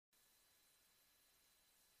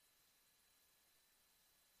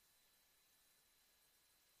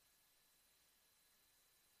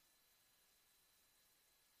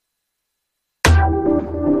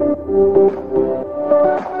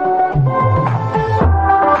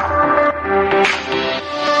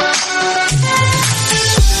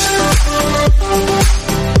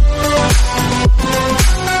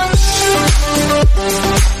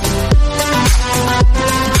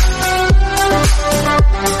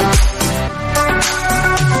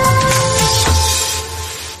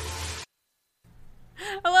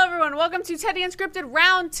Tedi Unscipted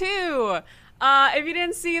round 2. If you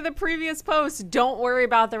didn't see the previous post, don't worry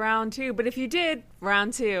about the round 2. But if you did,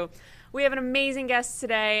 round 2. We have an amazing guest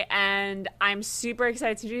today, and I'm super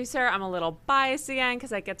excited to introduce her. I'm a little biased again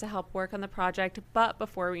because I get to help work on the project. But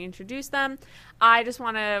before we introduce them, I just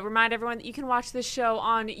want to remind everyone that you can watch this show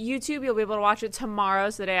on YouTube. You'll be able to watch it tomorrow,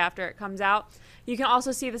 so the day after it comes out. You can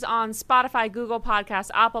also see this on Spotify, Google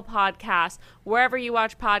Podcasts, Apple Podcasts, wherever you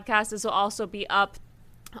watch podcasts. This will also be up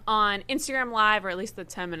on Instagram Live, or at least the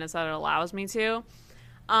 10 minutes that it allows me to.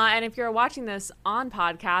 And if you're watching this on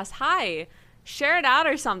podcast, hi. Share it out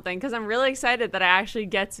or something, because I'm really excited that I actually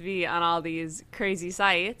get to be on all these crazy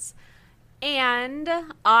sites. And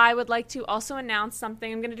I would like to also announce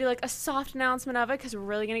something. I'm going to do like a soft announcement of it because we're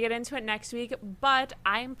really going to get into it next week. But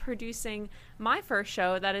I'm producing my first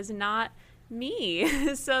show that is not me.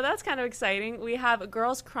 So that's kind of exciting. We have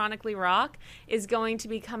Girls Chronically Rock is going to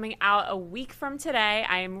be coming out a week from today.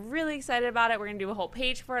 I am really excited about it. We're going to do a whole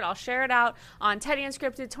page for it. I'll share it out on Tedi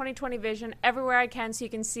Unscipted 2020 Vision everywhere I can so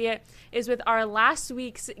you can see it. Is with our last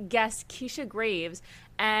week's guest, Keisha Graves.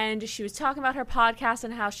 And she was talking about her podcast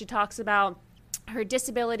and how she talks about her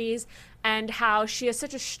disabilities and how she has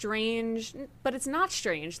such a strange, but it's not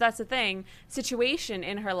strange, that's the thing, situation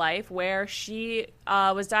in her life where she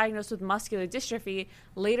was diagnosed with muscular dystrophy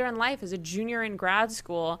later in life as a junior in grad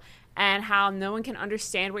school, and how no one can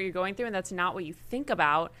understand what you're going through and that's not what you think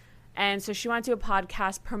about. And so she went to a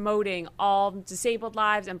podcast promoting all disabled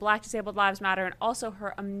lives and Black disabled lives matter, and also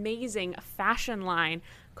her amazing fashion line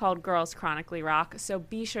called Girls Chronically Rock. So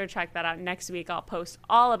be sure to check that out next week. I'll post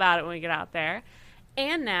all about it when we get out there.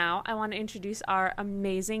 And now I want to introduce our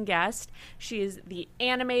amazing guest. She is the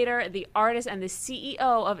animator, the artist, and the CEO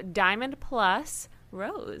of Diamond Plus,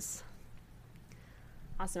 Rose.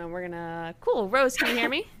 Awesome. And we're going to... Cool. Rose, can you hear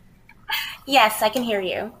me? Yes, I can hear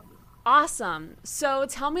you. Awesome. So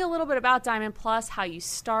tell me a little bit about Diamond Plus, how you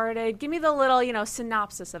started. Give me the little,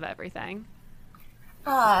 synopsis of everything.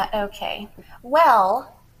 Okay.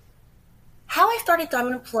 Well, how I started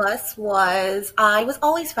Diamond Plus was I was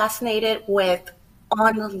always fascinated with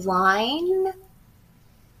online.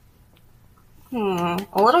 A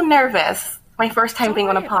little nervous. My first time being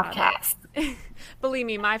on a podcast. Believe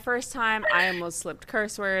me, my first time, I almost slipped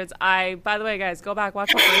curse words. By the way, guys, go back,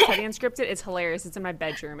 watch the first Tedi Unscipted. It's hilarious. It's in my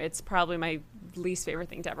bedroom. It's probably my least favorite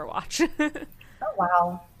thing to ever watch. Oh,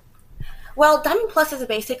 wow. Well, Diamond Plus is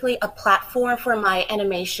basically a platform for my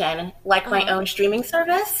animation, like my own streaming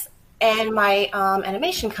service and my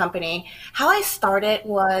animation company. How I started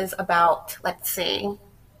was about,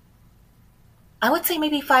 I would say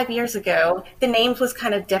maybe 5 years ago. The names was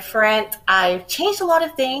kind of different. I've changed a lot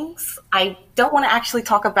of things. I don't want to actually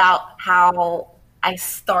talk about how I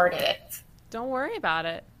started it. Don't worry about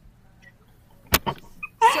it.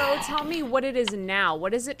 So tell me what it is now.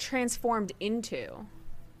 What is it transformed into?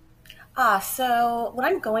 So what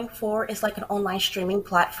I'm going for is like an online streaming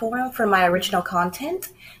platform for my original content.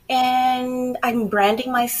 And I'm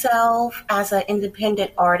branding myself as an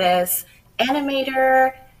independent artist,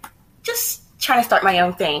 animator, just trying to start my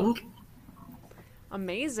own thing.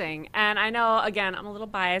 Amazing. And I know, again, I'm a little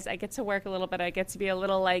biased. I get to work a little bit. I get to be a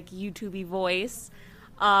little like YouTube-y voice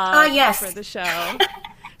yes. for the show.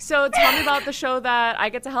 So tell me about the show that I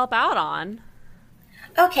get to help out on.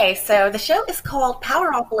 Okay, so the show is called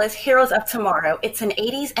Poweropolis Heroes of Tomorrow. It's an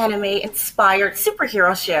 80s anime-inspired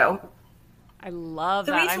superhero show. I love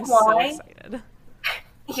that. I'm so excited.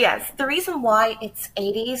 Yes, the reason why it's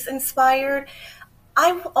 80s inspired,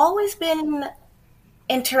 I've always been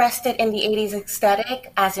interested in the 80s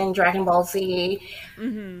aesthetic, as in Dragon Ball Z,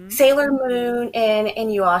 Sailor Moon, and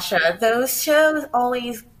Inuyasha. Those shows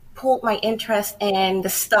always pulled my interest in the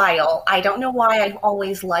style. I don't know why I've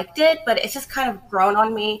always liked it, but it's just kind of grown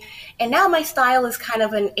on me. And now my style is kind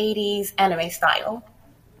of an 80s anime style.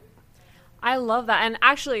 I love that. And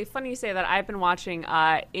actually, funny you say that. I've been watching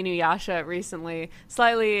Inuyasha recently.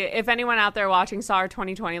 Slightly, if anyone out there watching saw our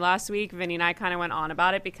 2020 last week, Vinny and I kind of went on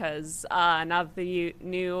about it because now that the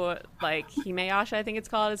new, Himeyasha, I think it's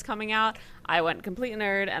called, is coming out, I went complete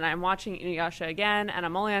nerd, and I'm watching Inuyasha again, and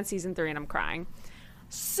I'm only on season 3, and I'm crying.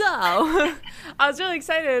 So, I was really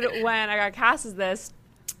excited when I got cast as this,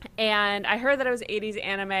 and I heard that it was 80s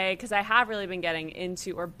anime because I have really been getting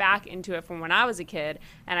into or back into it from when I was a kid,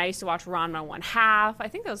 and I used to watch Ranma 1/2. I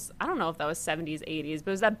think that was, I don't know if that was 70s, 80s,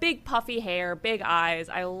 but it was that big puffy hair, big eyes.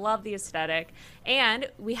 I love the aesthetic,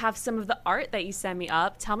 and we have some of the art that you sent me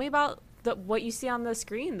up. Tell me about what you see on the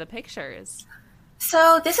screen, the pictures.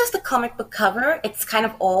 So this is the comic book cover. It's kind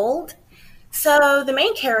of old. So the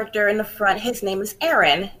main character in the front, his name is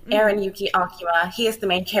Aaron, Aaron Yuki Akuma. He is the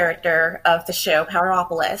main character of the show,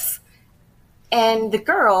 Poweropolis. And the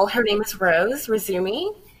girl, her name is Rose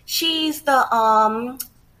Razumi. She's the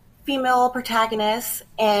female protagonist,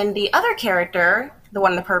 and the other character, the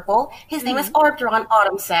one in the purple, his name is Arbdron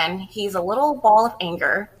Autumnsen. He's a little ball of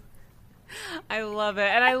anger. I love it.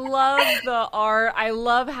 And I love the art. I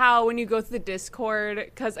love how when you go through the Discord,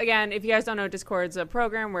 because again, if you guys don't know, Discord's a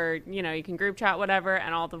program where, you know, you can group chat, whatever,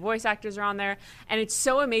 and all the voice actors are on there. And it's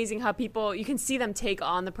so amazing how people, you can see them take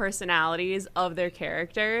on the personalities of their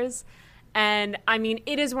characters. And I mean,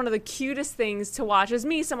 it is one of the cutest things to watch, as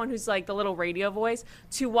me, someone who's like the little radio voice,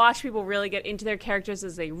 to watch people really get into their characters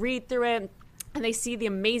as they read through it and they see the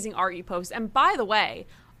amazing art you post. And by the way,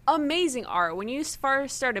 amazing art. When you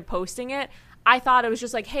first started posting it, I thought it was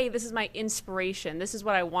just like, hey, this is my inspiration. This is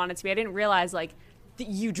what I want it to be. I didn't realize like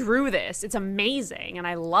you drew this. It's amazing and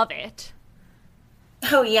I love it.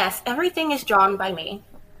 Oh yes, everything is drawn by me.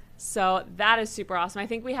 So that is super awesome. I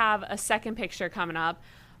think we have a second picture coming up.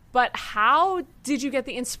 But how did you get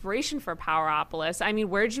the inspiration for Poweropolis? I mean,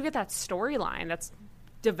 where did you get that storyline that's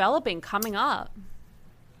developing, coming up?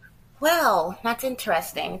 Well, that's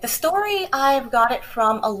interesting. The story, I've got it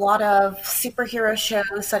from a lot of superhero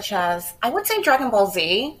shows such as, I would say Dragon Ball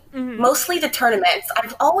Z, mostly the tournaments.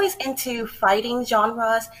 I'm always into fighting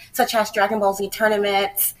genres such as Dragon Ball Z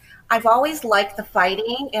tournaments. I've always liked the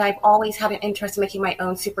fighting, and I've always had an interest in making my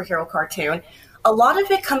own superhero cartoon. A lot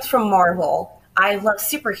of it comes from Marvel. I love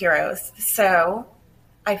superheroes, so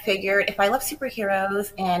I figured if I love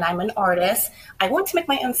superheroes and I'm an artist, I want to make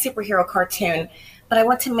my own superhero cartoon, but I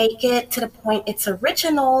want to make it to the point it's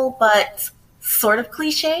original, but sort of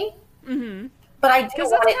cliche. Mm-hmm. But I do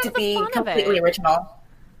want it to be completely original.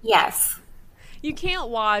 Yes. You can't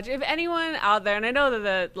watch, if anyone out there, and I know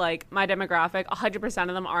that my demographic, 100%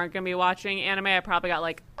 of them aren't going to be watching anime. I probably got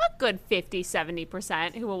like a good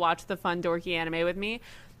 50-70% who will watch the fun, dorky anime with me.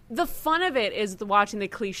 The fun of it is watching the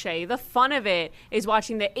cliche. The fun of it is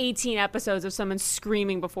watching the 18 episodes of someone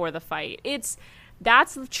screaming before the fight.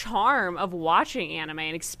 That's the charm of watching anime,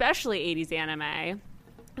 and especially 80s anime.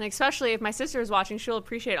 And especially if my sister is watching, she'll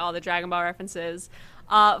appreciate all the Dragon Ball references.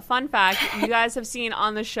 Fun fact, you guys have seen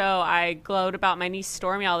on the show, I gloat about my niece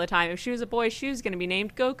Stormy all the time. If she was a boy, she was going to be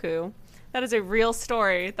named Goku. That is a real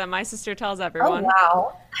story that my sister tells everyone. Oh,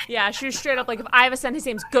 wow. Yeah, she was straight up like, if I have a son, his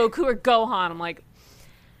name's Goku or Gohan. I'm like,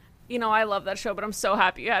 you know, I love that show, but I'm so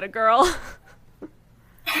happy you had a girl.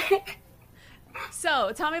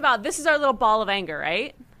 So, tell me about, this is our little ball of anger,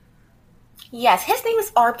 right? Yes, his name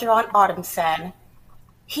is Arbdron Autumnsen.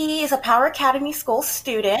 He is a Power Academy School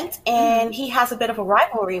student, and he has a bit of a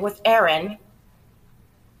rivalry with Aaron.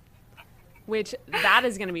 Which, that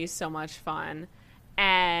is going to be so much fun.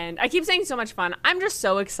 And I keep saying so much fun. I'm just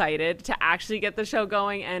so excited to actually get the show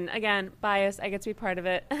going. And again, bias, I get to be part of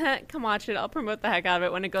it. Come watch it. I'll promote the heck out of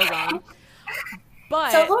it when it goes on.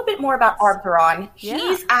 But so a little bit more about Arbdron. Yeah.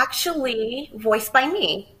 He's actually voiced by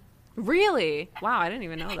me. Really? Wow, I didn't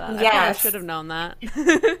even know that. Yes. I should have known that.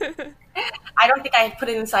 I don't think I put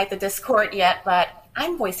it inside the Discord yet, but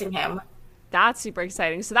I'm voicing him. That's super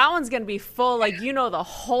exciting. So that one's going to be full, like, you know the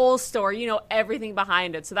whole story. You know everything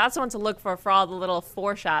behind it. So that's the one to look for all the little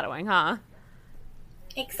foreshadowing, huh?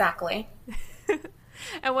 Exactly.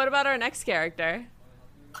 And what about our next character?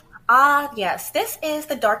 Yes. This is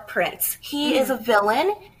the Dark Prince. He is a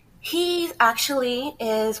villain. He actually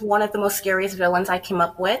is one of the most scariest villains I came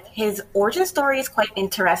up with. His origin story is quite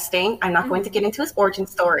interesting. I'm not going to get into his origin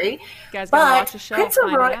story. You guys gotta watch the show, Prince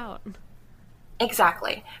find Aurora, it out.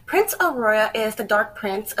 Exactly. Prince Aurora is the Dark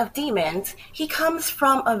Prince of Demons. He comes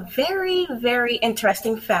from a very, very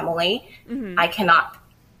interesting family. I cannot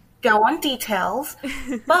go on details,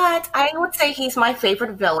 but I would say he's my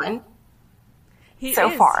favorite villain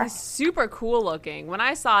so far. He's super cool looking. When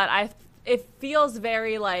I saw it, it feels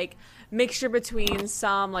very like mixture between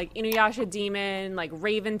some like Inuyasha Demon, like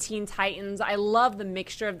Raven Teen Titans. I love the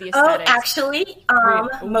mixture of the aesthetics. Oh, actually,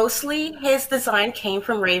 mostly his design came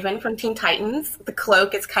from Raven from Teen Titans. The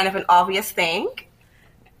cloak is kind of an obvious thing.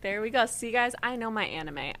 There we go. See, guys, I know my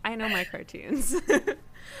anime. I know my cartoons.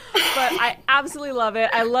 But I absolutely love it.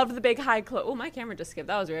 I love the big high cloak. Oh, my camera just skipped.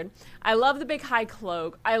 That was weird. I love the big high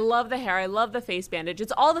cloak. I love the hair. I love the face bandage.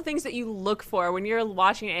 It's all the things that you look for when you're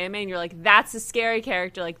watching an anime and you're like, that's the scary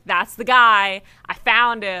character. Like, that's the guy. I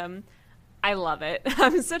found him. I love it.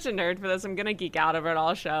 I'm such a nerd for this. I'm going to geek out over it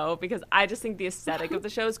all show because I just think the aesthetic of the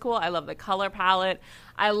show is cool. I love the color palette.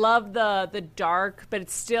 I love the dark, but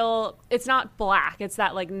it's not black. It's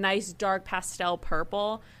that like nice dark pastel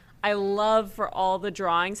purple. I love for all the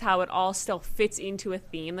drawings how it all still fits into a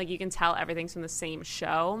theme. Like you can tell everything's from the same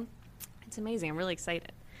show. It's amazing. I'm really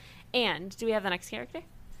excited. And do we have the next character?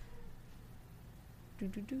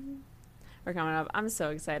 We're coming up. I'm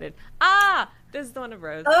so excited. This is the one of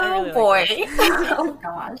Rose. I Oh really boy. like this. Oh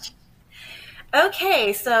gosh.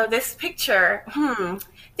 Okay, so this picture,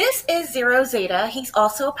 this is Zero Zeta. He's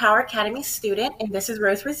also a Power Academy student, and this is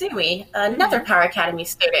Rose Razumi, another Power Academy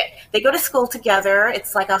student. They go to school together.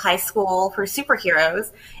 It's like a high school for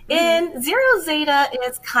superheroes. And Zero Zeta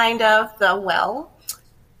is kind of the, well,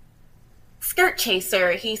 skirt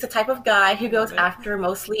chaser. He's the type of guy who goes after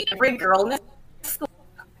mostly every girl in the school.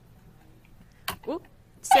 Oop.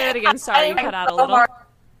 Say that again. Sorry, you cut out a little.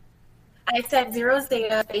 I said Zero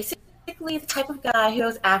Zeta, basically the type of guy who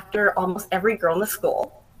goes after almost every girl in the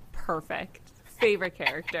school. Perfect. Favorite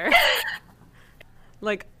character.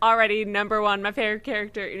 Like, already number one, my favorite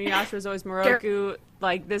character, Inuyasha, was always Moroku.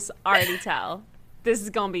 Like, this already tell. This is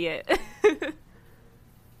gonna be it.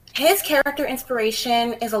 His character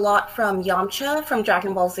inspiration is a lot from Yamcha from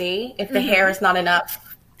Dragon Ball Z, if the hair is not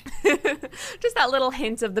enough. Just that little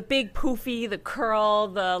hint of the big poofy, the curl,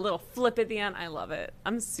 the little flip at the end. I love it.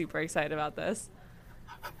 I'm super excited about this.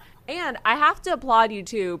 And I have to applaud you,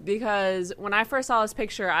 too, because when I first saw this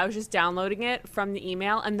picture, I was just downloading it from the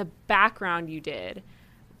email, and the background you did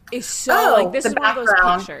is so, this is one of those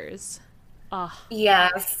pictures.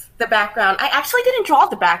 Yes, the background. I actually didn't draw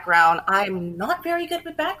the background. I'm not very good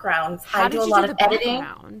with backgrounds. How I did do a you lot do of the editing.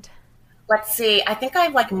 Background? Let's see. I think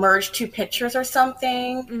I've merged two pictures or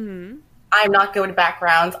something. I'm not good with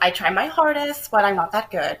backgrounds. I try my hardest, but I'm not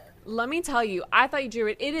that good. Let me tell you, I thought you drew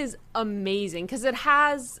it. It is amazing because it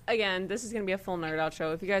has, again, this is going to be a full nerd out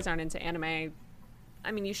show. If you guys aren't into anime,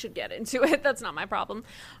 I mean, you should get into it. That's not my problem.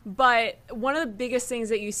 But one of the biggest things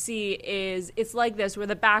that you see is it's like this, where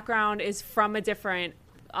the background is from a different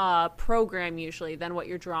program usually than what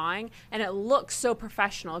you're drawing, and it looks so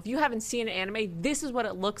professional. If you haven't seen an anime, this is what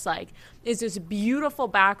it looks like. Is this beautiful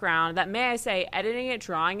background that, may I say, editing it,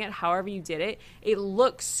 drawing it, however you did it, it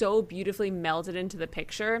looks so beautifully melded into the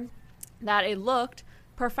picture that it looked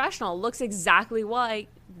professional. It looks exactly like,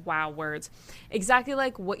 wow, words, exactly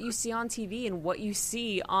like what you see on TV and what you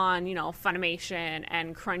see on, you know, Funimation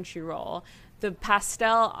and Crunchyroll. The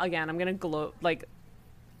pastel, again, I'm gonna glow like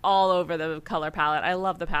all over the color palette. I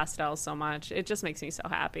love the pastel so much. It just makes me so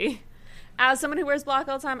happy. As someone who wears black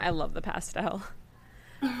all the time, I love the pastel.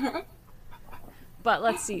 But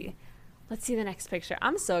let's see the next picture.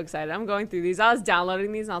 I'm so excited. I'm going through these. I was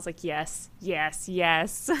downloading these and I was like, yes, yes,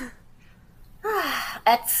 yes.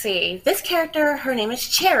 Let's see. This character, her name is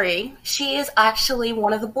Cherry. She is actually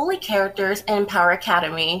one of the bully characters in Power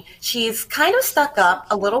Academy. She's kind of stuck up,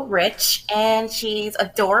 a little rich, and she's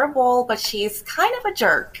adorable, but she's kind of a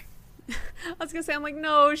jerk. I was going to say, I'm like,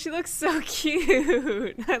 no, she looks so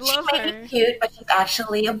cute. I love her. She may be cute, but she's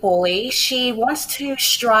actually a bully. She wants to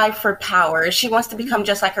strive for power. She wants to become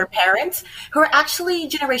just like her parents, who are actually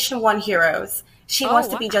Generation 1 heroes. She wants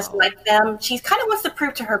to be just like them. She kind of wants to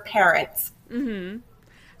prove to her parents.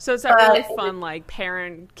 So it's that really fun, like,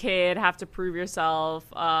 parent-kid, have to prove yourself.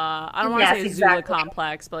 I don't want to say Azula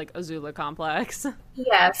complex, but like Azula complex.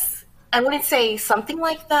 Yes. I wouldn't say something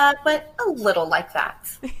like that, but a little like that.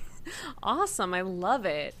 Awesome. I love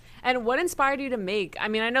it. And what inspired you to make, I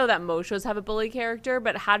mean, I know that most shows have a bully character,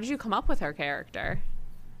 but how did you come up with her character?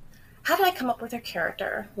 How did I come up with her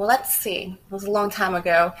character? Well, let's see. It was a long time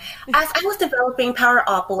ago. As I was developing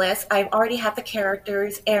Poweropolis, I already had the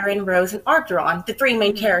characters Aaron, Rose, and Ardron, the three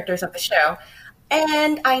main characters of the show.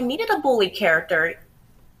 And I needed a bully character,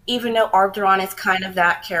 even though Ardron is kind of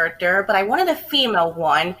that character, but I wanted a female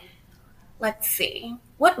one. Let's see.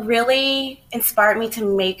 What really inspired me to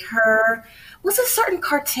make her was a certain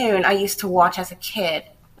cartoon I used to watch as a kid.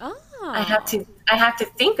 Oh. I have to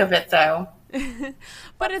think of it, though.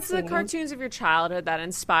 But it's the cartoons of your childhood that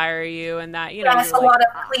inspire you, and that, you know, yes, a lot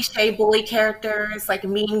of cliche bully characters like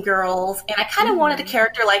Mean Girls, and I kind of wanted a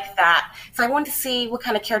character like that. So I wanted to see what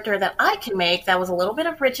kind of character that I can make that was a little bit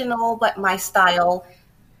original, but my style.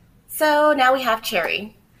 So now we have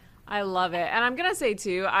Cherry. I love it. And I'm going to say,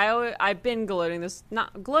 too, I've been gloating this,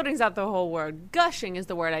 not gloating's not the whole word, gushing is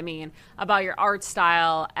the word I mean, about your art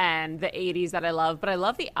style and the 80s that I love. But I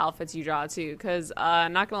love the outfits you draw, too, because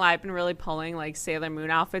not going to lie, I've been really pulling, like, Sailor Moon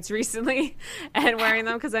outfits recently and wearing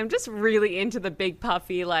them because I'm just really into the big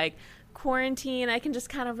puffy, like, quarantine. I can just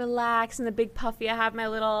kind of relax in the big puffy. I have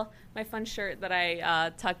my fun shirt that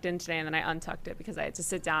I tucked in today, and then I untucked it because I had to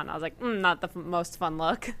sit down. I was like, not the most fun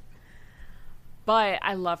look. But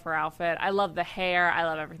I love her outfit. I love the hair. I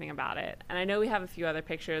love everything about it. And I know we have a few other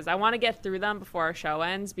pictures. I want to get through them before our show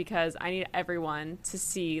ends because I need everyone to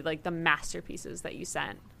see, like, the masterpieces that you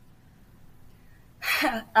sent.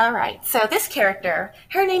 All right. So this character,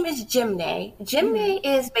 her name is Jimney. Jimney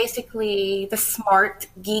is basically the smart,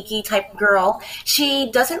 geeky type girl.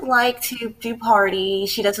 She doesn't like to do party.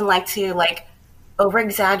 She doesn't like to over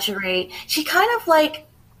exaggerate. She kind of like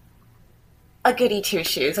a goody two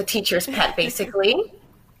shoes, a teacher's pet, basically.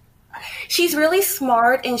 She's really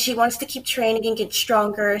smart and she wants to keep training and get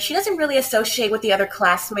stronger. She doesn't really associate with the other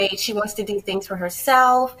classmates. She wants to do things for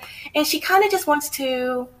herself. And she kind of just wants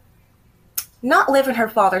to not live in her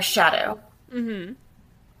father's shadow.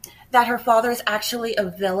 That her father is actually a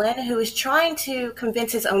villain who is trying to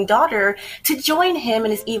convince his own daughter to join him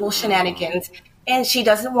in his evil shenanigans. And she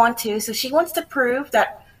doesn't want to, so she wants to prove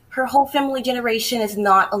that her whole family generation is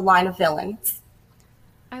not a line of villains.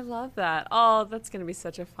 I love that. Oh, that's going to be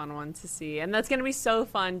such a fun one to see. And that's going to be so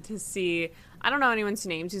fun to see. I don't know anyone's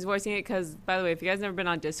names who's voicing it because, by the way, if you guys never been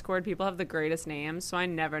on Discord, people have the greatest names, so I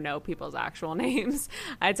never know people's actual names.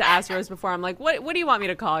 I had to ask Rose before. I'm like, what do you want me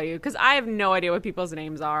to call you? Because I have no idea what people's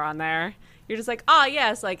names are on there. You're just like, oh,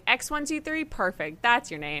 yes, like X123, perfect. That's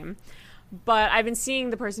your name. But I've been seeing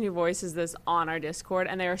the person who voices this on our Discord,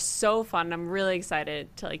 and they are so fun. And I'm really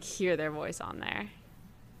excited to hear their voice on there.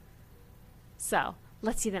 So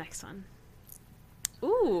let's see the next one.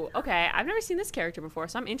 Ooh, okay. I've never seen this character before,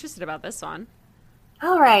 so I'm interested about this one.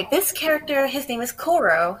 All right, this character, his name is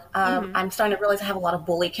Koro. I'm starting to realize I have a lot of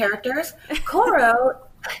bully characters. Koro,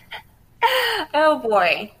 oh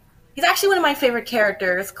boy. He's actually one of my favorite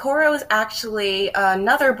characters. Koro is actually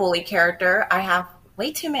another bully character. I have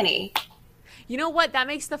way too many. You know what? That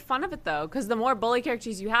makes the fun of it, though, because the more bully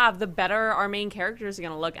characters you have, the better our main characters are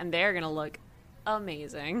going to look, and they're going to look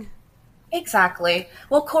amazing. Exactly.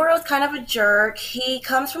 Well, Koro's kind of a jerk. He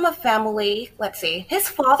comes from a family, let's see, his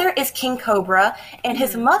father is King Cobra, and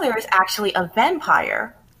his mother is actually a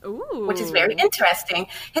vampire. Ooh. Which is very interesting.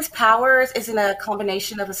 His powers is in a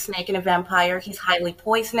combination of a snake and a vampire. He's highly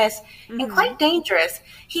poisonous and quite dangerous.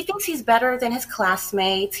 He thinks he's better than his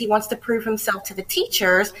classmates. He wants to prove himself to the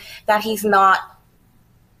teachers that he's not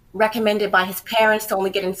recommended by his parents to only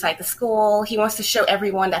get inside the school. He wants to show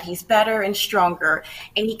everyone that he's better and stronger.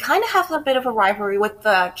 And he kind of has a bit of a rivalry with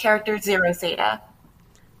the character Zero Zeta.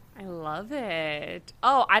 I love it.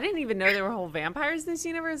 Oh, I didn't even know there were whole vampires in this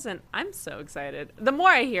universe, and I'm so excited. The more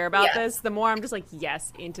I hear about this, the more I'm just like,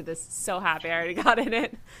 yes, into this. So happy I already got in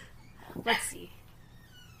it. Let's see.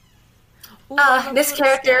 Ooh, this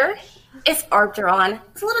character is Arbderon.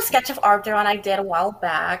 It's a little sketch of Arbderon I did a while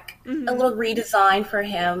back. A little redesign for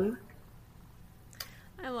him.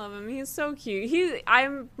 I love him. He's so cute. I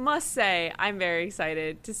must say, I'm very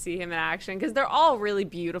excited to see him in action because they're all really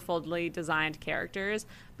beautifully designed characters,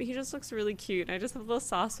 but he just looks really cute. And I just have a little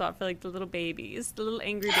soft spot for the little babies, the little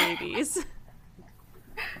angry babies.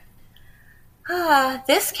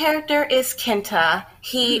 This character is Kenta.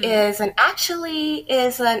 He is an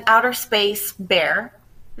outer space bear.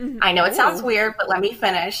 I know it sounds weird, but let me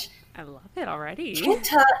finish. I love it already.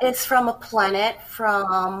 Kenta is from a planet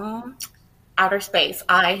from outer space.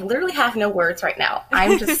 I literally have no words right now.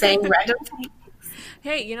 I'm just saying random things.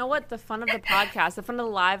 Hey, you know what? The fun of the podcast, the fun of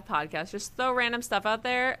the live podcast, just throw random stuff out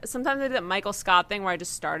there. Sometimes I do that Michael Scott thing where I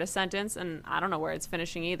just start a sentence and I don't know where it's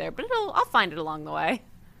finishing either, but I'll find it along the way.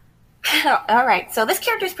 All right, so this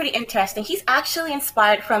character is pretty interesting. He's actually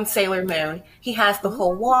inspired from Sailor Moon. He has the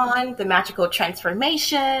whole wand, the magical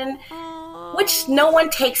transformation, which no one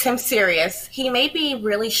takes him serious. He may be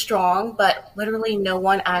really strong, but literally no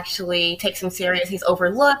one actually takes him serious. He's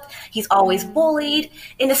overlooked. He's always bullied.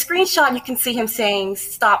 In the screenshot, you can see him saying,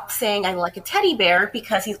 "Stop saying I like a teddy bear,"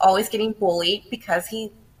 because he's always getting bullied because he's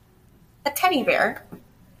a teddy bear.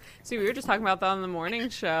 See, we were just talking about that on the morning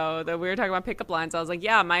show, that we were talking about pickup lines. I was like,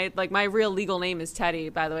 yeah, my real legal name is Teddy,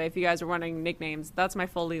 by the way. If you guys are wondering nicknames, that's my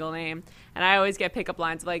full legal name. And I always get pickup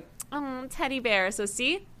lines like, oh, teddy bear. So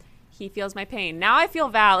see, he feels my pain. Now I feel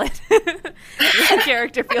valid. The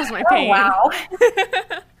character feels my pain. Oh, wow.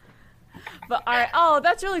 But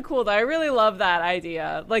that's really cool, though. I really love that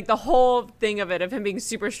idea. The whole thing of it, of him being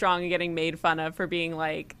super strong and getting made fun of for being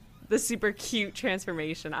the super cute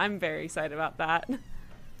transformation. I'm very excited about that.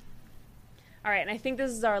 All right, and I think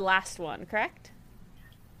this is our last one, correct?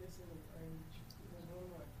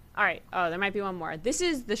 All right. Oh, there might be one more. This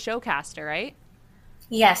is the Showcaster, right?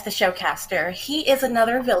 Yes, the Showcaster. He is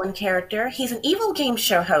another villain character. He's an evil game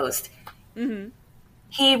show host.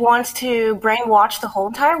 He wants to brainwash the whole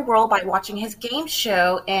entire world by watching his game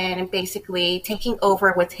show and basically taking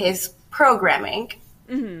over with his programming.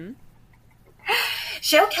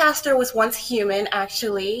 Showcaster was once human,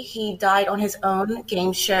 actually. He died on his own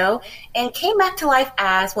game show and came back to life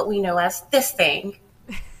as what we know as this thing.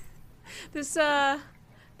 This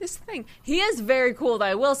This thing. He is very cool, though.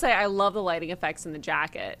 I will say I love the lighting effects in the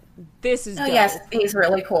jacket. This is dope. Yes, he's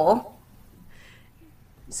really cool.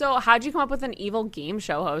 So how'd you come up with an evil game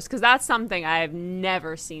show host? Because that's something I've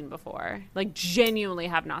never seen before. Like, genuinely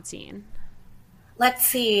have not seen. Let's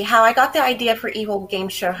see how I got the idea for evil game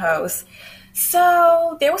show host.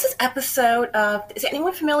 So there was this episode of, is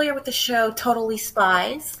anyone familiar with the show Totally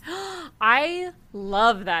Spies? I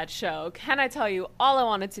love that show. Can I tell you, all I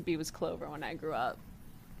wanted to be was Clover when I grew up.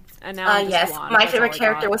 And now I'm just yes, Juan. my favorite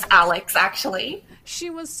character was Alex, actually.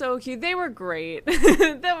 She was so cute. They were great.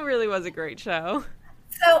 That really was a great show.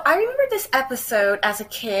 So I remember this episode as a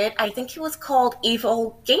kid. I think it was called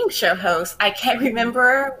Evil Game Show Host. I can't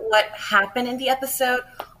remember what happened in the episode.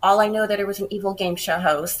 All I know that it was an evil game show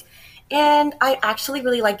host. And I actually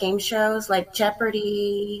really like game shows like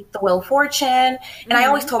Jeopardy, The Wheel of Fortune. And I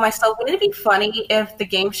always told myself, wouldn't it be funny if the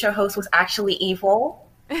game show host was actually evil?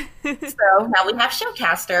 So now we have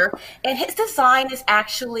Showcaster. And his design is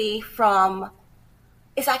actually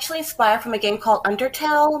inspired from a game called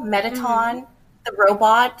Undertale, Metaton, the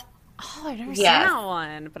robot. Oh, I've never seen that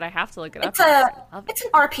one, but I have to look it up. It's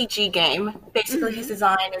an RPG game. Basically, his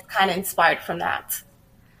design is kind of inspired from that.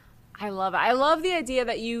 I love it. I love the idea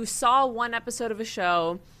that you saw one episode of a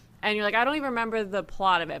show and you're like, I don't even remember the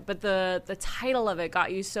plot of it, but the title of it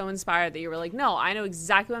got you so inspired that you were like, no, I know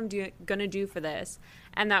exactly what I'm going to do for this.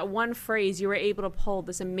 And that one phrase, you were able to pull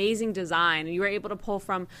this amazing design, and you were able to pull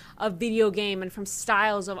from a video game and from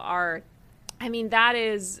styles of art. I mean, that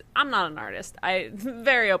is, I'm not an artist. I'm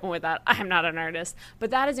very open with that. I'm not an artist.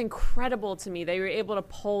 But that is incredible to me that you were able to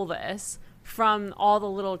pull this from all the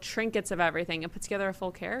little trinkets of everything and put together a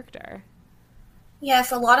full character.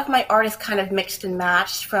 Yes, a lot of my art is kind of mixed and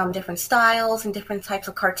matched from different styles and different types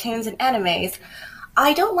of cartoons and animes.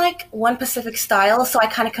 I don't like one specific style, so I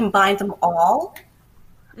kind of combine them all.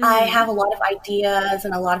 I have a lot of ideas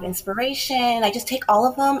and a lot of inspiration. I just take all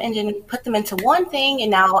of them and then put them into one thing, and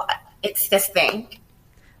now it's this thing.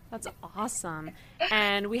 That's awesome.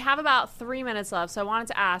 And we have about 3 minutes left, so I wanted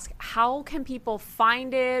to ask, how can people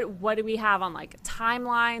find it? What do we have on, like,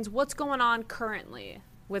 timelines? What's going on currently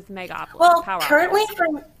with Megapolis? Well,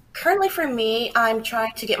 currently for me, I'm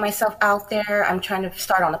trying to get myself out there. I'm trying to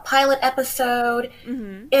start on a pilot episode.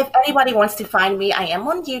 If anybody wants to find me, I am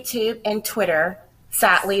on YouTube and Twitter.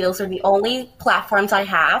 Sadly, those are the only platforms I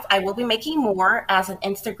have. I will be making more as an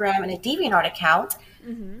Instagram and a DeviantArt account.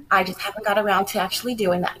 I just haven't got around to actually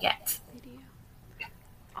doing that yet.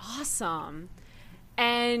 Awesome.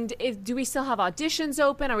 And do we still have auditions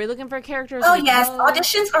open? Are we looking for characters? Oh, yes.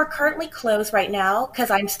 Auditions are currently closed right now because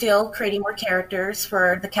I'm still creating more characters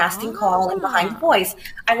for the casting call and Behind the Voice.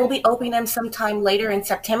 I will be opening them sometime later in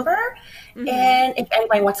September. And if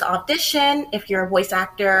anybody wants to audition, if you're a voice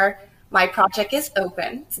actor, my project is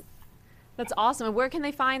open. That's awesome. And where can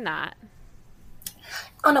they find that?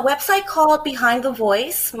 On a website called Behind the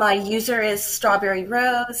Voice. My user is Strawberry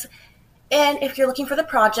Rose. And if you're looking for the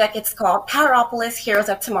project, it's called Poweropolis Heroes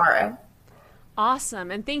of Tomorrow.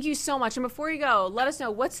 Awesome. And thank you so much. And before you go, let us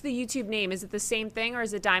know, what's the YouTube name? Is it the same thing or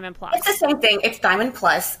is it Diamond Plus? It's the same thing. It's Diamond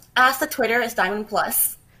Plus. As the Twitter is Diamond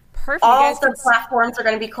Plus. Perfect. All the platforms are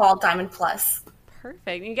going to be called Diamond Plus. Perfect.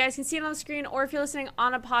 And you guys can see it on the screen, or if you're listening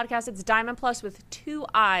on a podcast, it's Diamond Plus with 2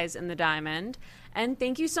 eyes in the diamond. And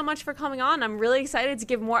thank you so much for coming on. I'm really excited to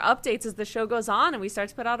give more updates as the show goes on and we start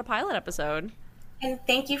to put out a pilot episode. And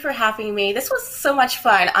thank you for having me. This was so much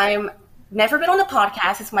fun. I'm never been on a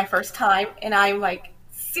podcast. It's my first time, and I'm like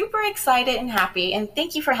super excited and happy. And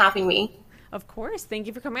thank you for having me. Of course. Thank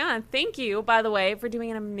you for coming on. Thank you, by the way, for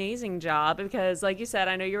doing an amazing job because, like you said,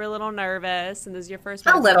 I know you were a little nervous and this is your first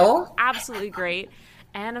one. A little. Absolutely great.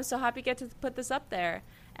 And I'm so happy to get to put this up there.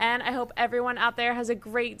 And I hope everyone out there has a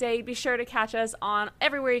great day. Be sure to catch us on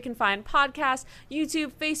everywhere you can find podcasts,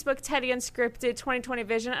 YouTube, Facebook, Tedi Unscripted, 2020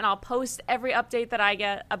 Vision, and I'll post every update that I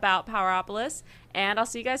get about Poweropolis. And I'll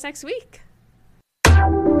see you guys next week.